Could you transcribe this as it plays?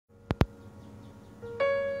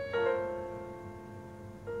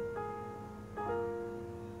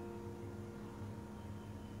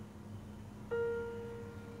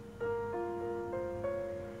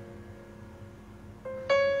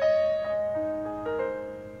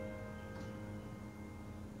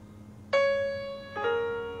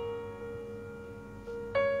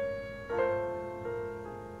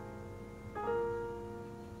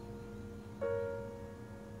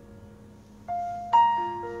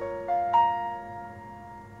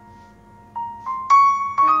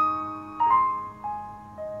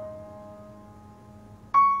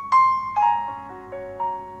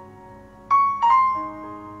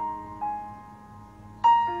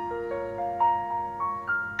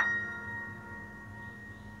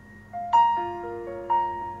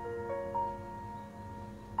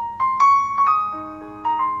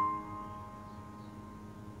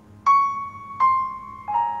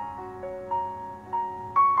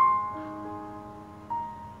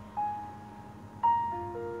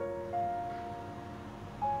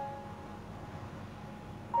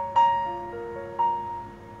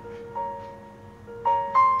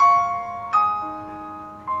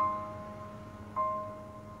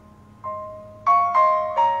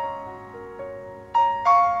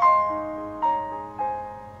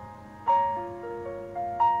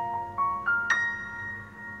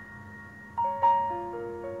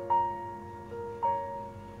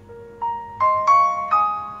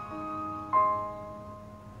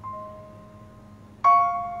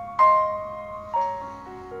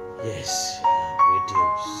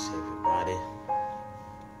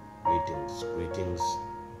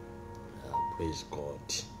Praise God.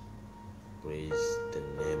 Praise the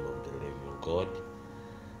name of the living God.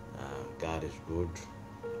 God is good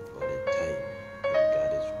all the time.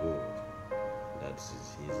 God is good. That's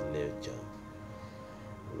his nature.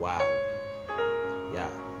 Wow.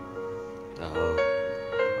 Yeah. I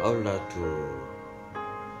would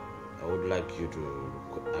like you to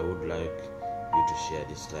share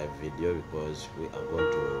this live video, because we are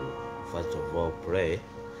going to first of all pray.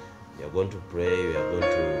 We are going to pray. We are going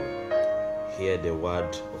to hear the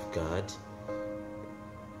word of God,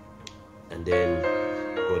 and then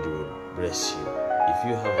God will bless you. If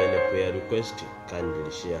you have any prayer request,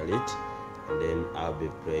 kindly share it, and then I'll be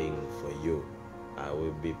praying for you. I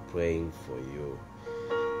will be praying for you.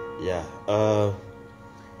 Yeah. I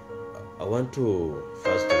want to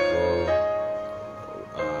first of all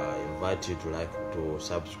invite you to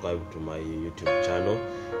subscribe to my YouTube channel,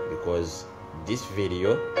 because this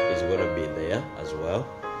video is going to be there as well.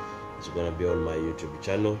 It's going to be on my YouTube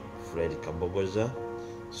channel, Fred Kabogoza.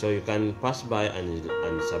 So you can pass by and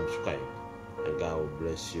subscribe, and God will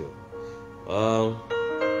bless you. I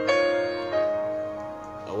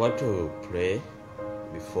want to pray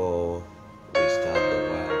before we start the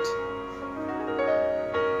word.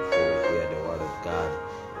 Before we hear the word of God,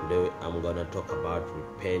 today I'm going to talk about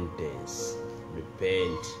repentance.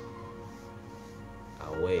 Repent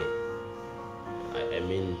away.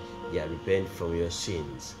 Repent from your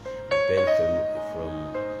sins. Repent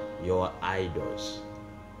from your idols.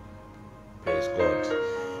 Praise God.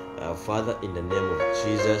 Father, in the name of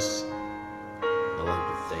Jesus, I want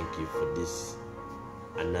to thank you for this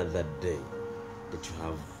another day that you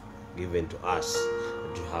have given to us,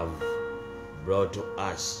 that you have brought to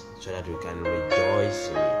us, so that we can rejoice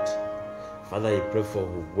in it. Father, I pray for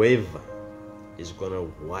whoever is going to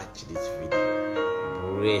watch this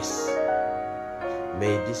video. Bless.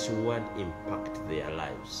 May this word impact their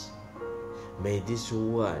lives. May this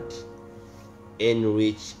word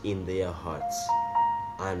enrich in their hearts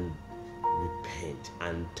and repent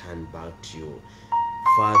and turn back to you.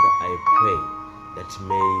 Father, I pray that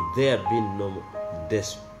may there be no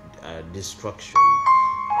destruction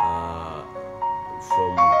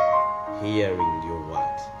from hearing your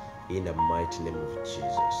word, in the mighty name of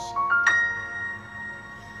Jesus.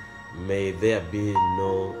 May there be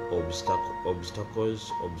no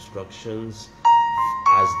obstructions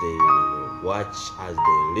as they watch, as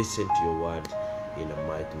they listen to your word, in the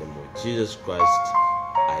mighty name of Jesus Christ,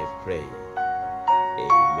 I pray.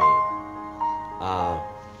 Amen.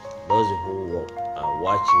 Those who are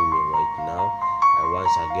watching me right now, I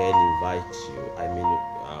once again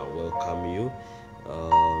welcome you.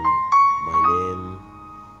 My name,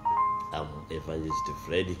 I'm Evangelist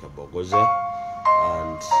Fred Kabogoza,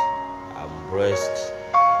 and I'm blessed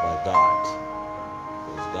by God.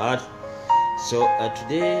 Praise God. So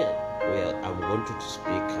today I'm going to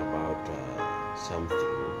speak about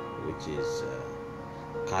something which is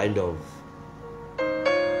kind of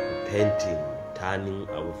repenting, turning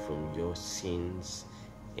away from your sins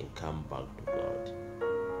and come back to God.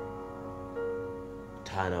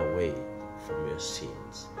 Turn away from your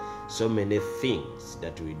sins. So many things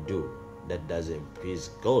that we do that doesn't please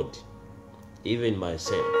God. Even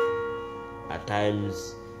myself, at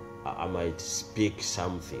times I might speak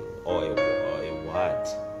something or a word,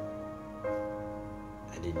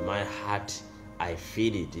 and in my heart I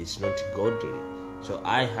feel it is not godly, so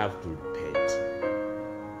I have to repent.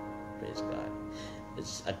 Praise God.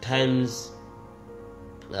 At times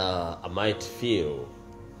I might feel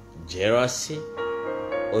jealousy,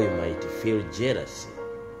 or you might feel jealousy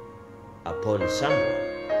upon someone,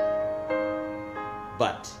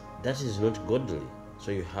 but that is not godly,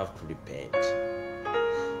 so you have to repent.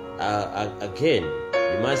 Again,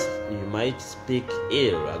 you might speak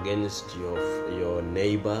ill against your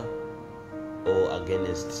neighbor or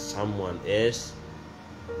against someone else,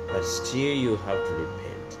 but still you have to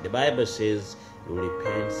repent. The Bible says you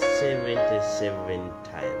repent 77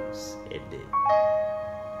 times a day.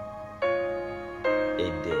 A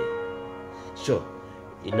day. So,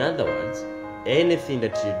 in other words, anything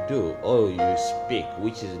that you do or you speak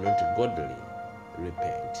which is not godly,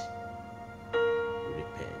 repent.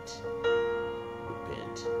 Repent.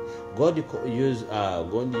 Repent. God used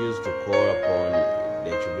to call upon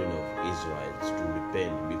the children of Israel to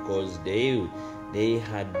repent, because they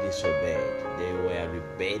had disobeyed. They were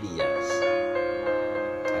rebellious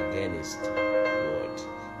against God,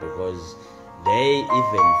 because they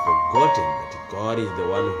even forgotten that God is the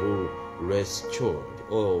one who restored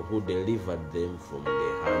or who delivered them from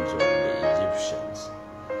the hands of the Egyptians,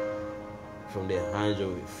 from the hands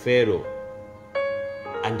of Pharaoh.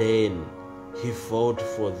 And then he fought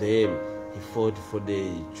for them He fought for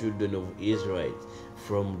the children of Israel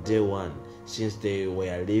from day one, since they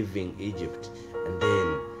were leaving Egypt, and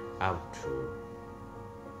then up to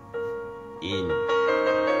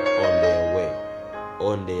on their way,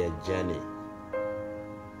 on their journey.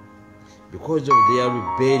 Because of their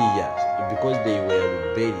rebellious, because they were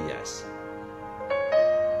rebellious,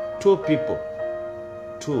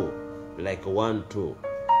 two, like 1, 2,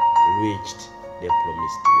 reached the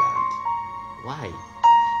promised land. Why?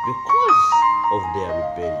 Because of their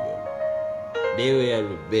rebellion. They were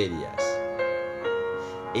rebellious.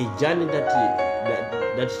 A journey that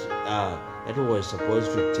was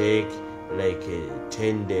supposed to take like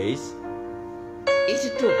 10 days,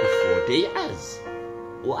 it took 40 years.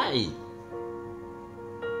 Why?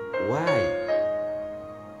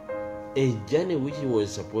 A journey which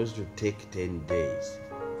was supposed to take 10 days,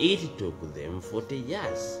 it took them 40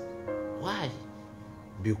 years. Why?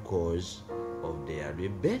 Because of their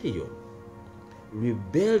rebellion.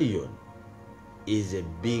 Rebellion is a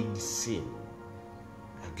big sin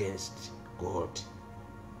against God.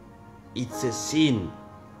 It's a sin.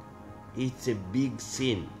 It's a big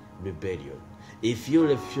sin, rebellion. If you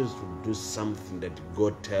refuse to do something that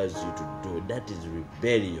God tells you to do, that is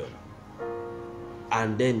rebellion.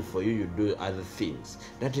 And then for you do other things,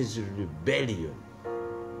 that is rebellion.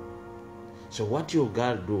 So what you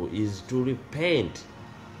gotta do is to repent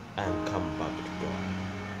and come back to God.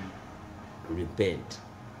 Repent.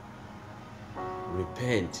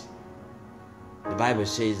 The Bible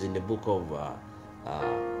says in the book of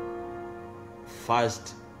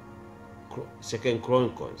 2nd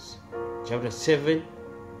Chronicles, chapter 7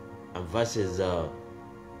 and verses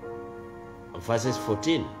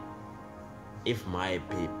 14. If my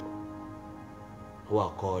people who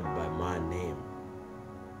are called by my name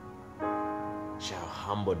shall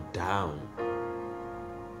humble down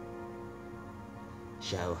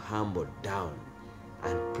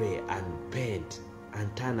and pray and repent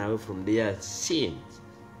and turn away from their sins,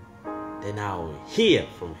 then I will hear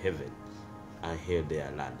from heaven and heal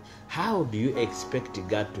their land. How do you expect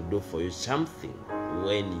God to do for you something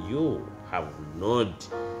when you have not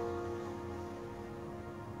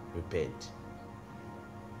repent?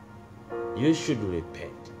 You should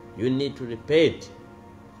repent. You need to repent.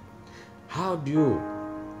 How do you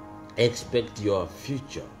expect your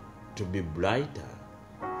future to be brighter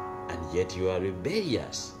and yet you are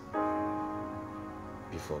rebellious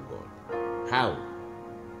before God? How?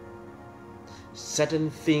 Certain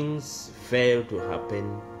things fail to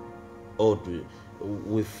happen, or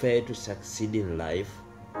we fail to succeed in life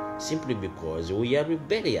simply because we are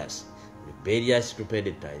rebellious. Rebellious to pay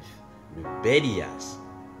the tithe, rebellious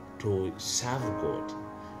to serve God,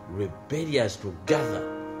 rebellious to gather,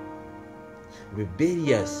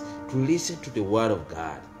 rebellious to listen to the word of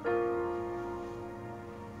God.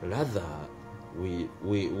 Rather, we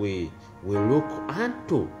look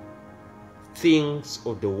unto things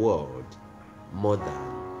of the world more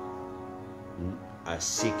than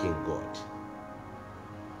seeking God.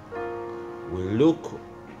 We look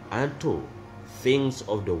unto things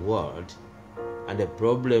of the world and the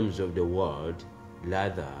problems of the world,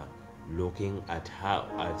 rather looking at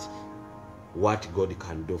what God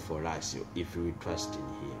can do for us if we trust in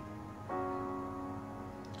Him.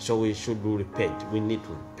 So we should repent. We need to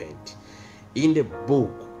repent. In the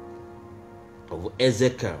book of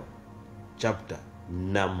Ezekiel, chapter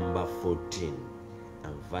number 14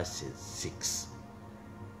 and verses 6.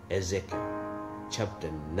 Ezekiel,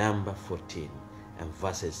 chapter number 14 and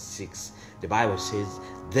verses 6. The Bible says,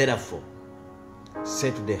 therefore,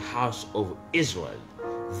 say to the house of Israel,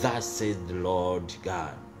 thus says the Lord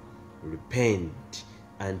God, repent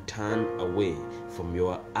and turn away from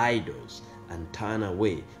your idols, and turn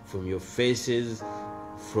away from your faces,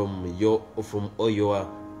 from all your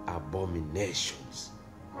abominations.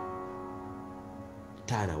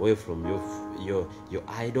 Turn away from your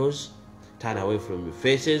idols, turn away from your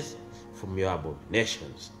faces, from your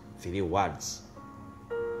abominations. 3 words.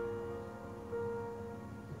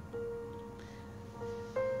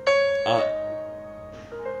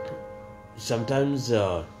 Sometimes there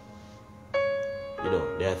are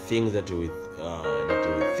things that we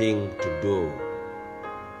think to do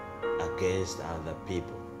against other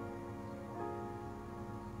people.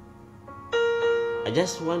 I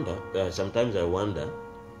just wonder, sometimes I wonder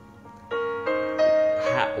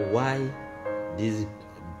why these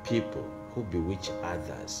people who bewitch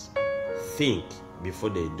others think before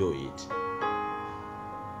they do it.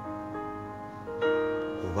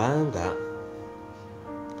 Kubanga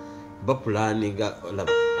bapulaninga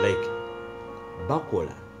like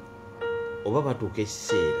bakola oba batuuka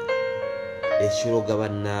ekiseera ekiroga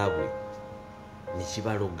bannaabwe ne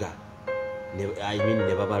kibaloga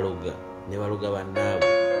ne babaloga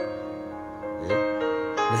bannaabwe,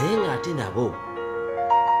 naye ng'ate nabo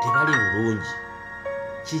tebali bulungi.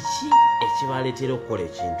 Kiki ekibaleetera okukola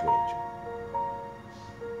ekintu ekyo?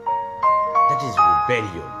 That is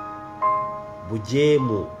rebellion.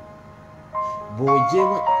 Bujeemu.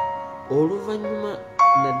 Bw'ojeema oluvannyuma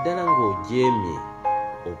naddala ng'ojeemye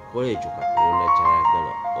okukola ekyo Katonda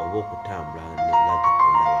kyayagala oba okutambula nga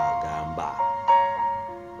Katonda bw'agamba,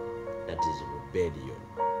 that is rebellion.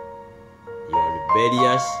 You are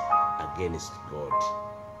rebellious against God.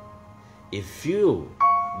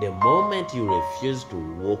 The moment you refuse to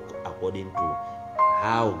walk according to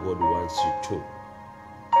how God wants you to,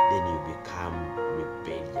 then you become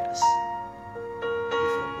rebellious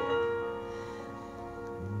before God.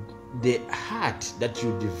 The heart that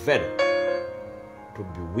you develop to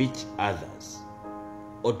bewitch others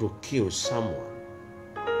or to kill someone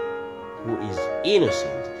who is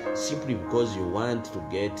innocent simply because you want to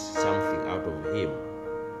get something out of him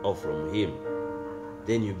or from him,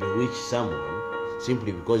 then you bewitch someone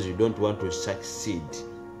simply because you don't want to succeed.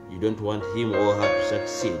 You don't want him or her to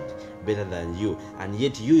succeed better than you, and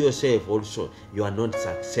yet you yourself also, you are not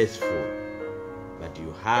successful, but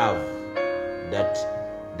you have that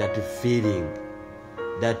feeling,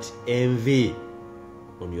 that envy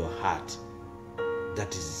on your heart.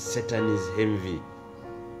 That is Satan's envy.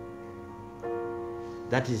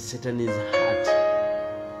 That is Satan's heart.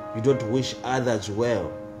 You don't wish others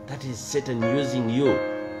well. That is Satan using you.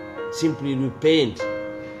 Simply repent.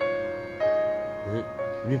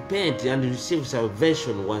 Repent and receive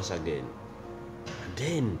salvation once again. And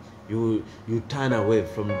then you turn away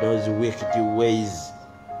from those wicked ways.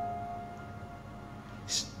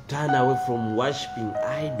 Turn away from worshipping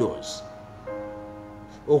idols.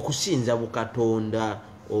 Okusinza bukatonda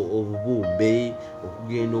obubumbe,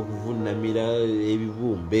 okugenda okuvunamira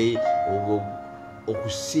ebibumbe,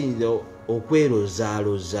 okusinza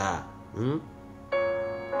okwerozaloza.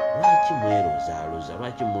 Lwaki mwerozaloza?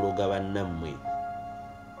 Lwaki muloga bannammwe?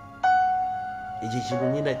 Ekyo kintu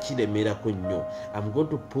ngenda kiremerako nnyo. I'm going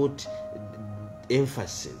to put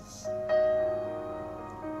emphasis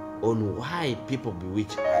on why people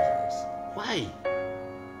bewitch others. Why?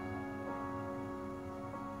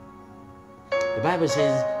 The Bible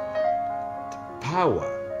says power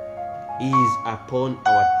is upon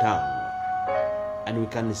our tongue, and we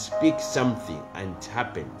can speak something and it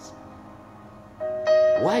happens.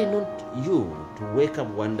 Why not you to wake up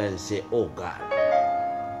one day and say, oh God,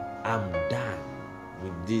 I'm done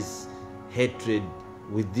with this hatred,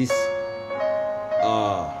 with this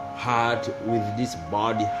heart, with this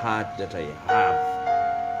body heart that I have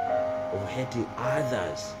of hating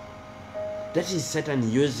others. That is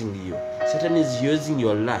Satan using you. Satan is using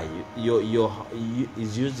your life.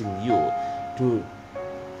 Is using you to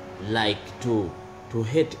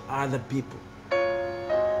hate other people.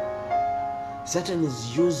 Satan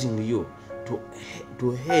is using you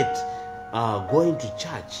to hate going to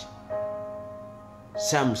church.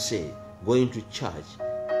 Some say going to church,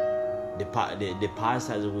 the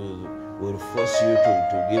pastors will force you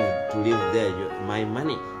to leave there my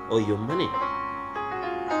money or your money.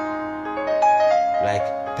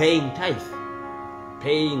 Like paying tithe,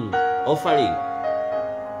 paying offering.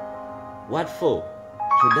 What for?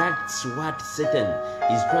 So that's what Satan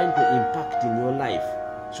is trying to impact in your life,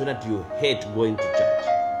 so that you hate going to church,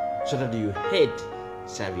 so that you hate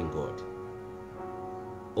serving God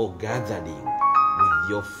or gathering with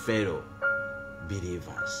your fellow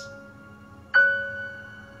believers.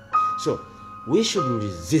 So we should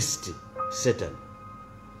resist Satan.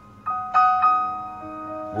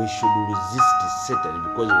 We should resist Satan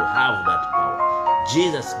because we have that power.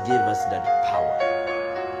 Jesus gave us that power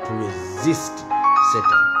to resist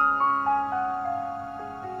Satan.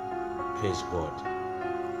 Praise God.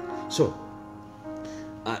 So,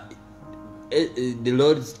 the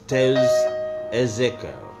Lord tells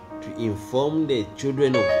Ezekiel to inform the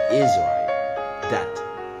children of Israel that,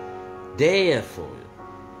 therefore,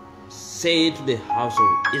 say to the house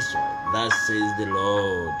of Israel, thus says the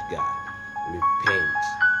Lord God,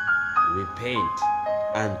 repent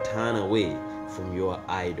and turn away from your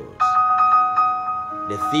idols.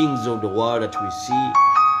 The things of the world that we see,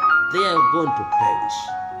 they are going to perish.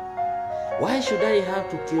 Why should I have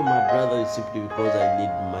to kill my brother simply because I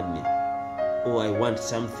need money or I want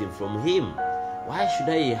something from him? Why should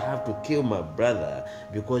I have to kill my brother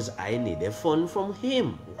because I need a phone from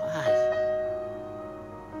him? Why?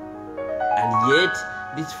 And yet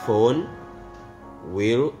this phone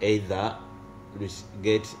will either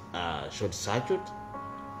get short circuit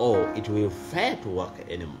or it will fail to work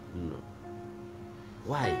anymore. No.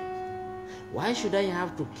 Why? Why should I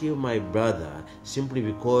have to kill my brother simply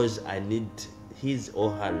because I need his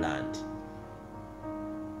or her land?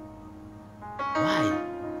 Why?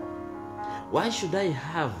 Why should I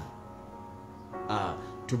have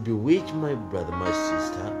to bewitch my brother, my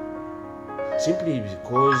sister, simply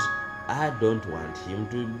because I don't want him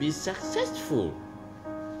to be successful?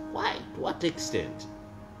 Why? To what extent?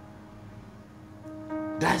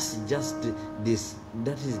 That's just this.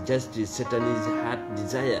 That is just Satan's heart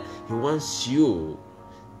desire. He wants you,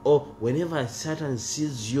 or whenever Satan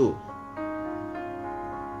sees you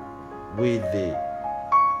with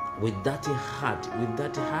that heart, with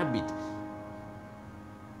that habit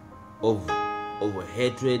of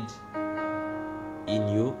hatred in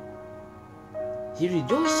you, he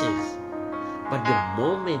rejoices. But the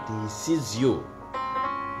moment he sees you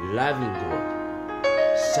loving God,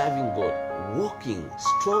 serving God, walking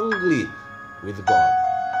strongly with God,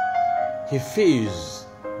 he feels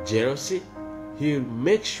jealousy. He'll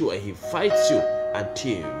make sure he fights you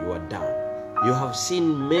until you are down. You have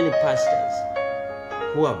seen many pastors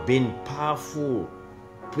who have been powerful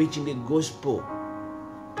preaching the gospel,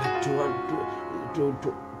 but to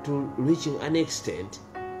reaching an extent,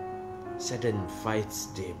 Satan fights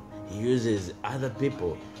them. He uses other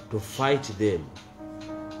people to fight them.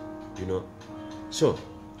 You know, so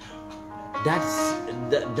that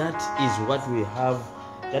is what we have.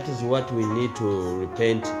 That is what we need to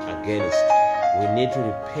repent against. We need to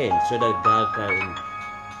repent so that God can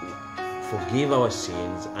forgive our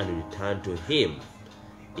sins and return to Him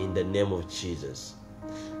in the name of Jesus.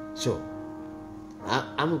 So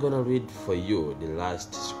I'm gonna read for you the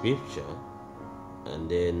last scripture, and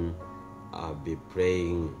then I'll be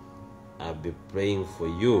praying for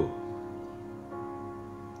you.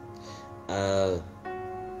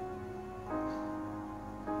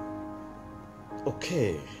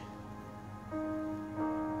 Okay.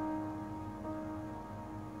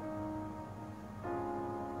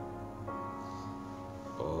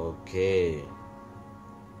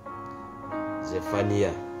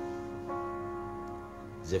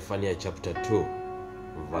 Zephaniah chapter 2,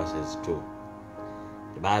 verses 2.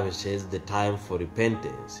 The Bible says the time for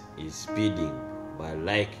repentance is speeding by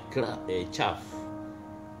like a chaff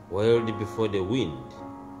whirled before the wind.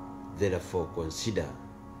 Therefore consider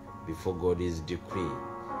before God's decree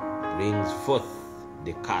brings forth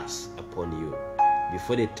the curse upon you,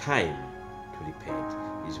 before the time to repent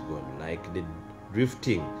is gone, like the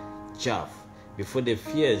drifting chaff, before the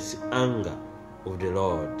fierce anger of the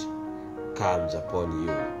Lord comes upon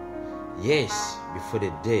you. Yes, before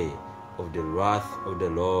the day of the wrath of the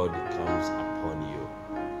Lord comes upon you.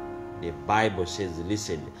 The Bible says,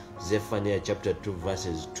 listen, Zephaniah chapter 2,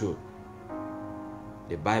 verses 2.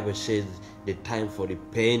 The Bible says the time for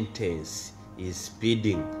repentance is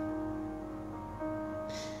speeding.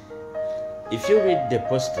 If you read the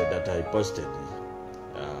poster that I posted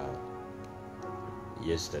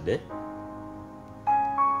yesterday,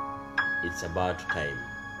 it's about time.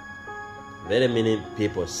 Very many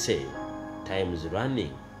people say time is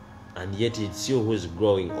running, and yet it's you who's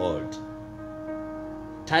growing old.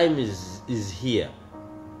 Time is here.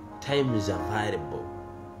 Time is available.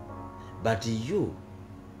 But you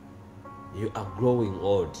are growing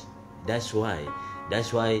old. That's why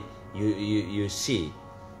you see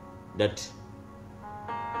that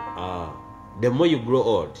the more you grow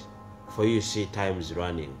old, for you see time is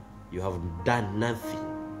running. You have done nothing.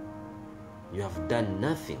 You have done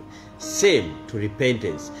nothing. Same to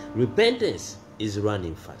repentance. Repentance is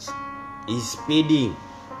running fast. Is speeding.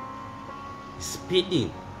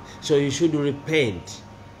 Speeding. So you should repent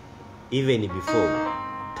even before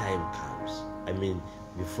time comes. I mean,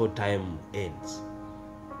 before time ends.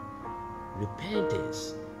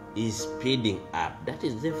 Repentance is speeding up. That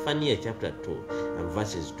is Zephaniah chapter 2 and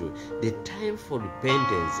verses 2. The time for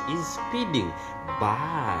repentance is speeding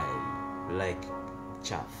by like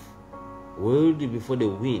chaff whirled before the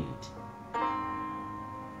wind.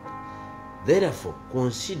 Therefore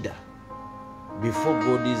consider before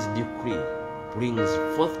God's decree brings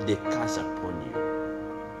forth the curse upon you.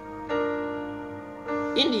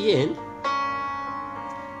 In the end,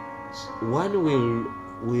 one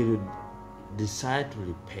will decide to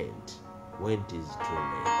repent when it is too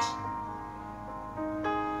late.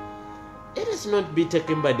 Let us not be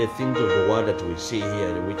taken by the things of the world that we see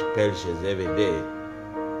here, which perishes every day,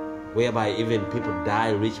 whereby even people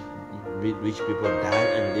die, rich people die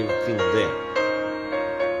and leave things there,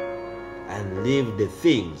 and leave the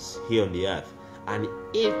things here on the earth. And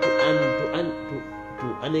if to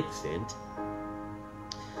an extent,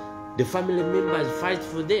 the family members fight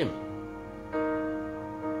for them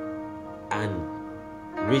and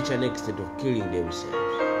reach an extent of killing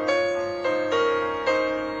themselves.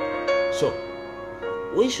 So,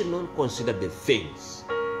 we should not consider the things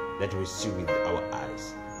that we see with our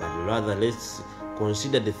eyes, but rather let's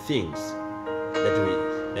consider the things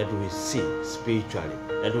that we see spiritually,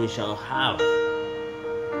 that we shall have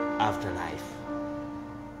after life.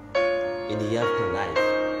 In the afterlife,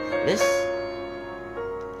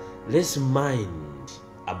 let's mind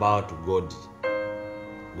about God's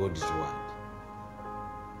word.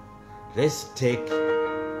 Let's take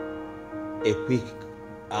a quick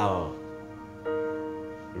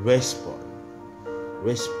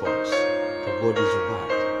response to God's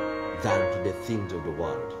word than to the things of the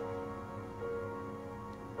world.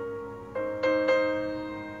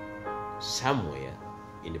 Somewhere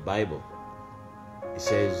in the Bible it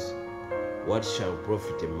says, what shall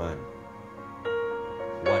profit a man?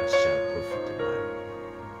 What shall profit a man?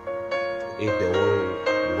 To eat the whole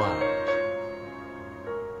world.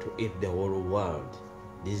 To eat the whole world.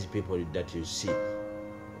 These people that you see,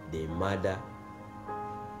 they murder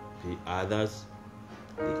others,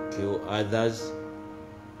 they kill others,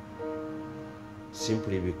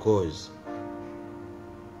 simply because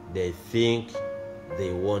they think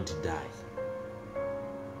they won't die.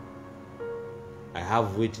 I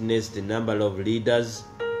have witnessed a number of leaders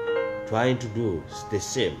trying to do the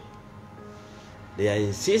same. They are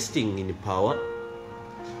insisting in power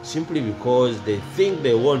simply because they think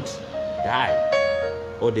they won't die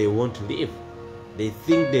or they won't live. They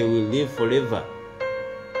think they will live forever.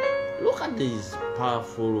 Look at these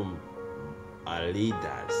powerful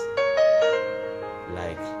leaders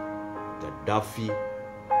like Gaddafi,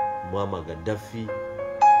 Muammar Gaddafi,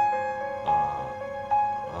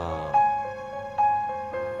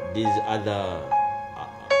 these other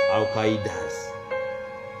Al-Qaedas,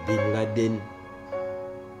 Bin Laden,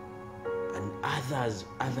 and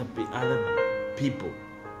other people,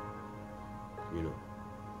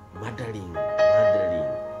 murdering.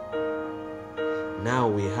 Now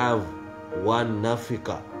we have one in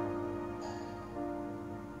Africa,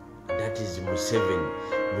 that is Museveni.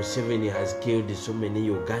 Museveni has killed so many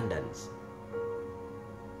Ugandans.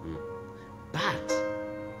 But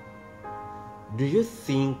do you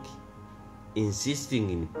think insisting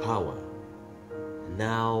in power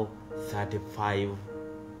now 35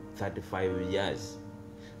 years,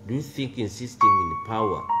 do you think insisting in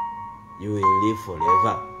power you will live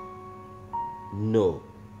forever? No,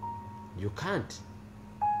 you can't.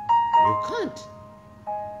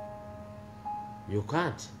 You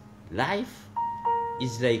can't. Life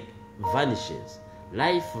is like vanishes.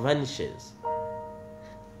 Life vanishes.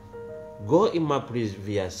 Go in my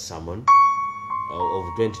previous sermon of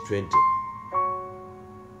 2020.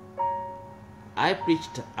 I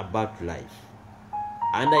preached about life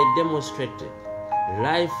and I demonstrated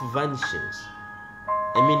life vanishes.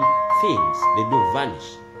 Things, they do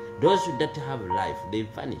vanish. Those that have life, they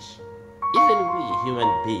vanish. Even we human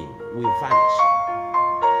beings, we vanish.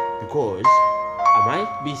 Because I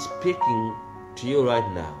might be speaking to you right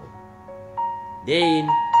now, then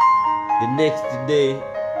the next day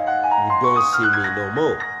you don't see me no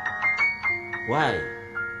more. Why?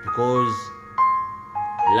 Because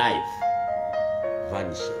life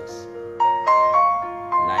vanishes.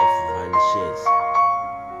 Life vanishes.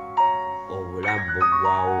 Obulamu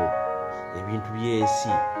bugwawo. Ebintu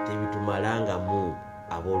by'ensi tebitumalangamu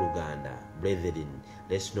abooluganda. Brethren,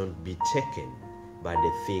 let's not be taken by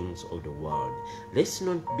the things of the world. Let's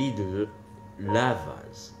not be the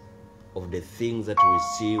lovers of the things that we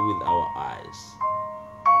see with our eyes.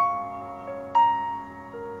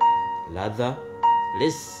 Rather,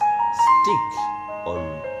 let's stick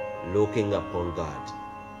on looking upon God,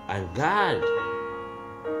 and God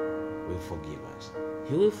will forgive us.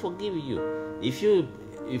 He will forgive you. If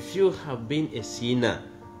you have been a sinner,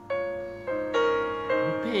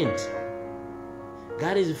 repent.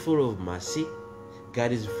 God is full of mercy.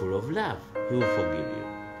 God is full of love. He will forgive you.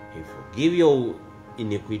 He will forgive your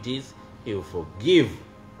iniquities. He will forgive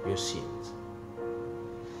your sins.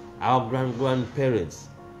 Our grandparents,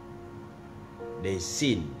 they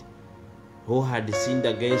sinned, who had sinned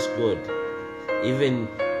against God. Even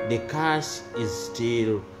the curse is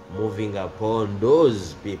still moving upon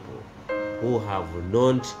those people who have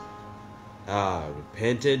not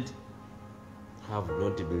repented, have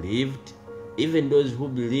not believed. Even those who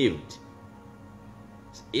believed,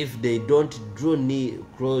 if they don't draw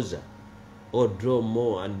closer or draw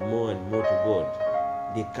more and more and more to God,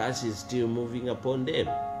 the curse is still moving upon them.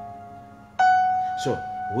 So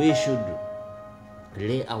we should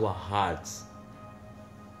lay our hearts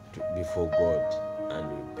before God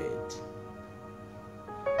and repent.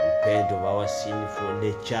 Repent of our sinful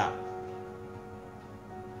nature.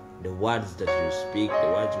 The words that you speak,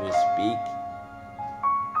 the words we speak,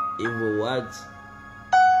 evil words,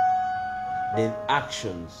 the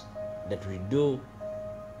actions that we do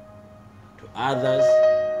to others,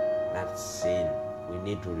 that's sin. We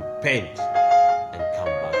need to repent and come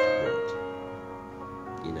back to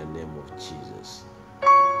God. In the name of Jesus.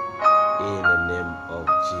 In the name of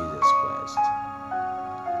Jesus Christ.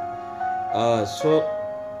 So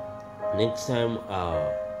next time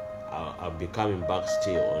I'll be coming back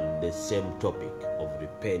still on the same topic of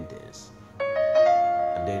repentance.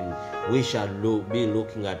 And then we shall be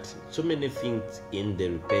looking at so many things in the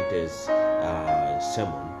repentance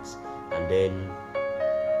sermons. And then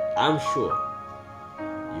I'm sure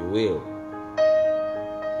you will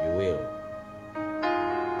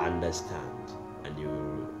understand, and you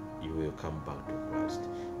will come back to Christ.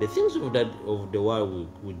 The things of the world,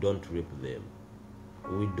 we don't reap them.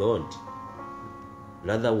 We don't.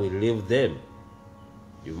 Rather, we live them.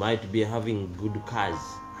 You might be having good cars,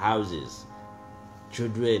 houses,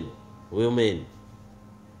 children, women,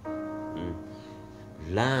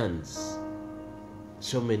 lands,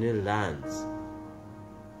 so many lands.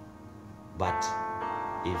 But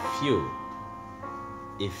if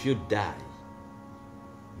you die,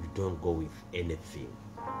 you don't go with anything.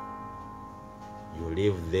 You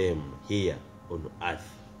leave them here on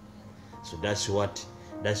earth. So that's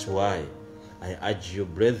why I urge you,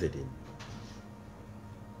 brethren,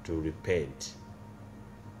 to repent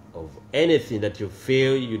of anything that you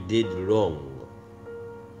feel you did wrong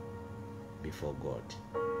before God.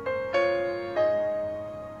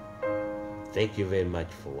 Thank you very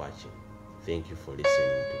much for watching. Thank you for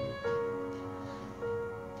listening to me.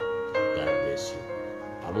 God bless you.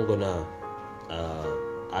 I'm gonna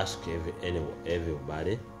ask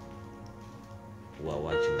everybody who are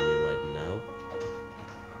watching me right now,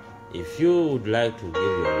 if you would like to give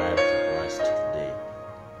your life to Christ today,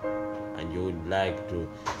 and you would like to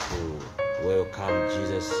welcome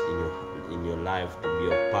Jesus in your life to be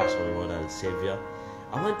your personal Lord and Savior,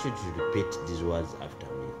 I want you to repeat these words after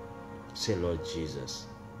me. Say, Lord Jesus,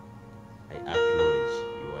 I acknowledge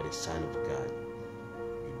you are the Son of God.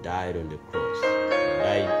 You died on the cross. You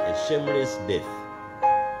died a shameless death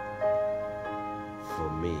for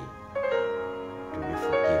me to be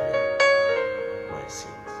forgiven my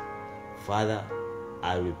sins. Father,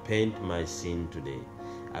 I repent my sin today.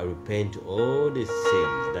 I repent all the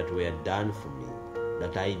sins that were done for me,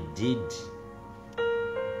 that I did.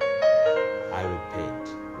 I repent.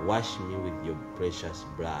 Wash me with your precious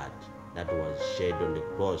blood that was shed on the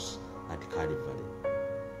cross at Calvary.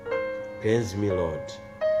 Cleanse me, Lord.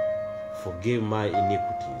 Forgive my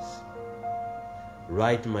iniquities.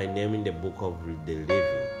 Write my name in the book of the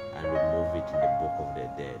living and remove it in the book of the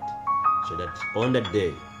dead, so that on the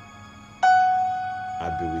day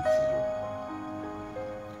I'll be with you.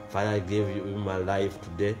 Father, I give you my life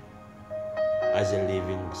today as a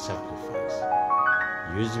living sacrifice.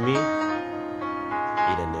 Use me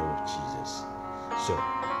in the name of Jesus. So,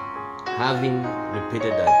 having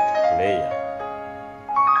repeated that prayer,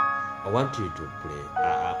 I want you to pray.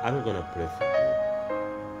 I'm gonna pray for you.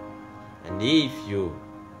 And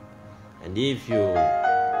if you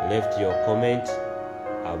left your comment,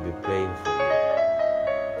 I'll be praying for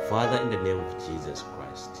you. Father, in the name of Jesus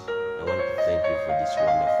Christ, I want to thank you for this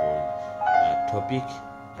wonderful topic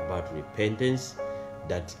about repentance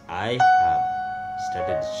that I have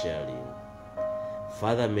started sharing.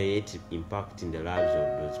 Father, may it impact in the lives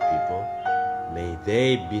of those people. May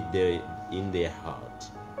they be there in their heart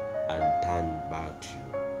and turn back to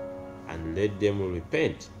you, and let them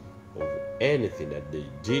repent of anything that they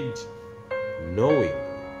did knowing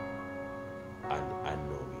and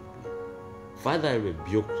unknowingly. Father, I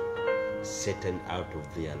rebuke Satan out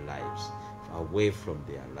of their lives, away from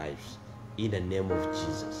their lives, in the name of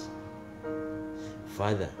Jesus.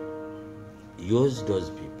 Father, use those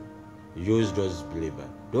people, use those believers,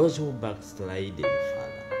 those who backslided,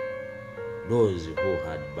 Father, those who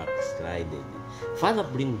had backslided. Father,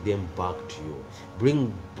 bring them back to you.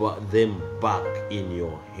 Bring them back in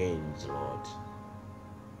your hands, Lord.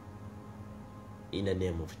 In the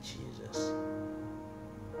name of Jesus.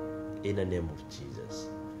 In the name of Jesus.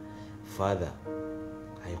 Father,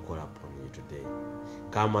 I call upon you today.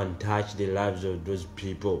 Come and touch the lives of those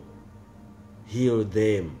people. Heal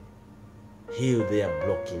them. Heal their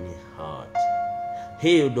broken heart.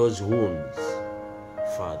 Heal those wounds,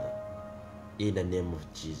 Father, in the name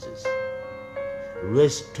of Jesus.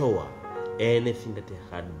 Restore anything that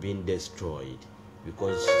had been destroyed,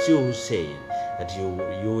 because you say that you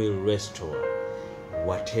will restore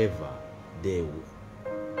whatever the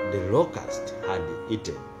locust had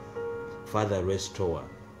eaten. Father, restore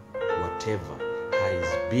whatever has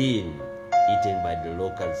been eaten by the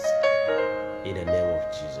locusts in the name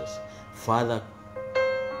of Jesus. Father,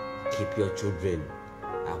 keep your children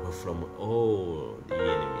away from all the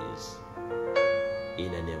enemies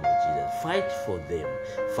in the name of Jesus. Fight for them.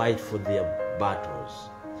 Fight for their battles.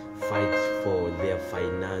 Fight for their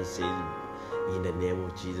finances in the name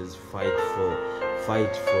of Jesus. Fight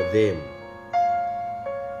for them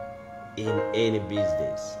in any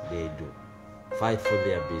business they do. Fight for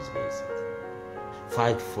their business.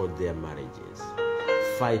 Fight for their marriages.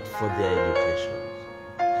 Fight for their education.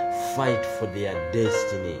 Fight for their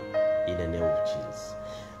destiny in the name of Jesus.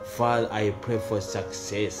 Father, I pray for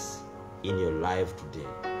success in your life today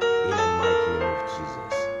in the mighty name of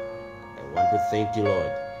Jesus. I want to thank you,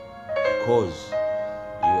 Lord, because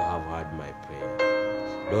you have heard my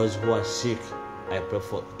prayer. Those who are sick, I pray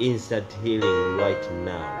for instant healing right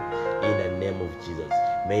now in the name of Jesus.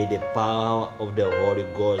 May the power of the Holy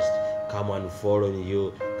Ghost come and fall on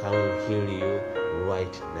you, come and heal you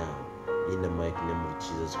right now. In the mighty name of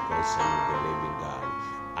Jesus Christ, Son of the living God,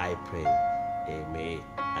 I pray. Amen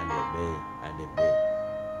and amen and amen.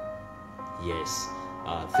 Yes,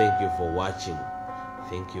 thank you for watching.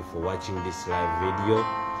 Thank you for watching this live video.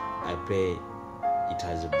 I pray it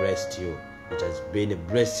has blessed you. It has been a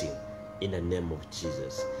blessing in the name of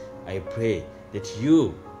Jesus. I pray that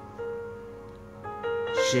you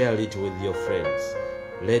share it with your friends.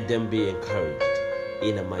 Let them be encouraged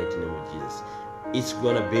in the mighty name of Jesus. It's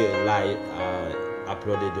gonna be live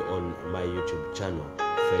uploaded on my YouTube channel,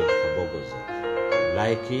 Kabogoza.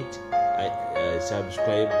 Like it,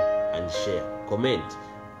 subscribe and share. Comment,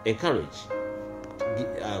 encourage.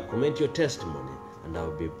 Comment your testimony, and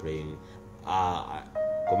I'll be praying.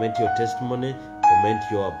 Comment your testimony. Comment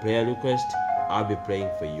your prayer request. I'll be praying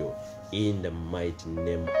for you in the mighty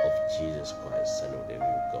name of Jesus Christ, Son of the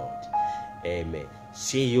living God. Amen.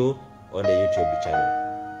 See you on the YouTube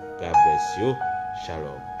channel. God bless you.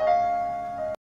 Shalom.